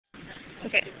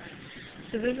Okay,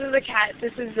 so this is the cat.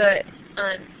 This is the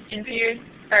inferior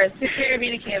or superior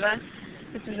vena cava.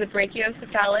 This is the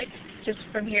brachiocephalic, just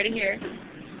from here to here.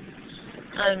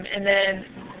 And then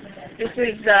this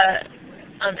is the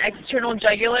external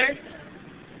jugular,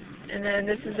 and then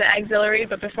this is the axillary.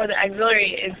 But before the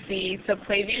axillary is the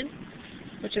subclavian,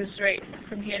 which is right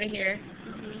from here to here.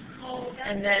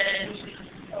 And then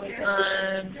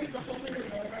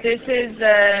this is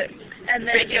the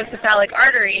brachiocephalic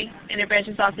artery, and it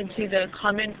branches off into the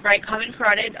right common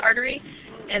carotid artery,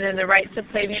 and then the right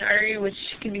subclavian artery, which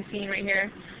can be seen right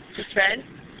here, just red.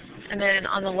 And then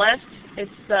on the left,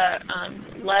 it's the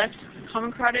left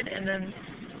common carotid, and then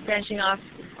branching off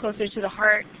closer to the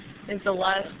heart is the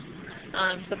left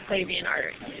subclavian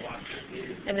artery.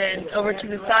 And then over to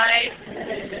the side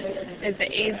is the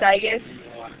azygous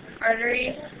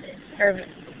artery, or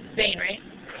vein, right?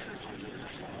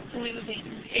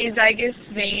 Azygous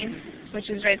vein, which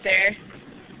is right there.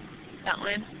 That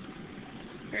one.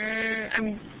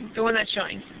 I'm the one that's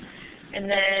showing. And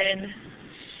then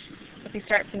if we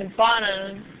start from the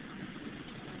bottom,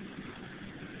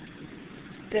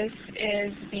 this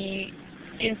is the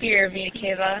inferior vena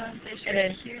cava, and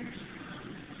then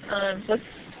let's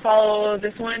follow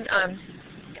this one.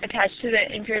 Attached to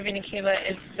the inferior vena cava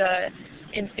is the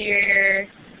inferior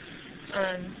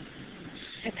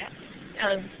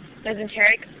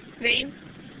mesenteric vein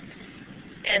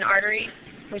and artery,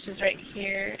 which is right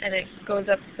here, and it goes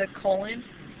up the colon,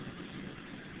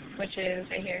 which is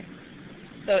right here.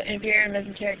 So inferior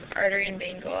mesenteric artery and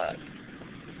vein go up.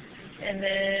 And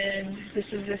then this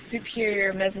is the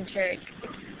superior mesenteric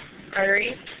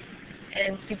artery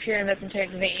and superior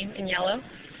mesenteric vein in yellow.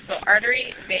 So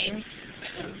artery, vein,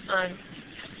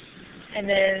 and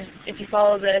then if you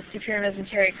follow the superior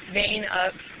mesenteric vein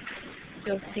up,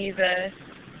 you'll see the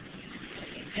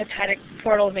hepatic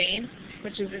portal vein,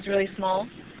 which is really small.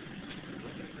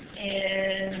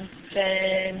 And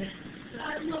then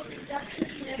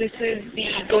this is the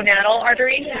gonadal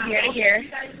artery from here to here.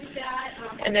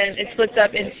 And then it splits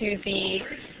up into the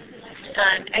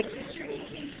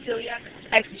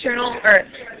external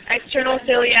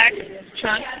celiac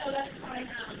trunk,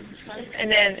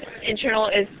 and then internal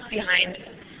is behind.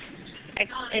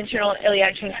 Internal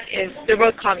iliac trunk they're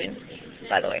both common,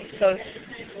 by the way. So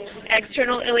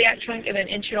external iliac trunk, and then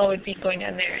internal would be going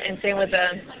down there, and same with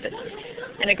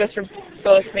and it goes for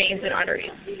both veins and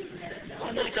arteries.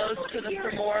 And then it goes to the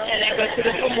femoral. And it goes to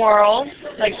the femoral,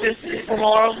 like this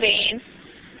femoral vein,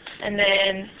 and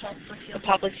then the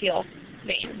popliteal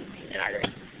vein and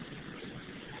artery.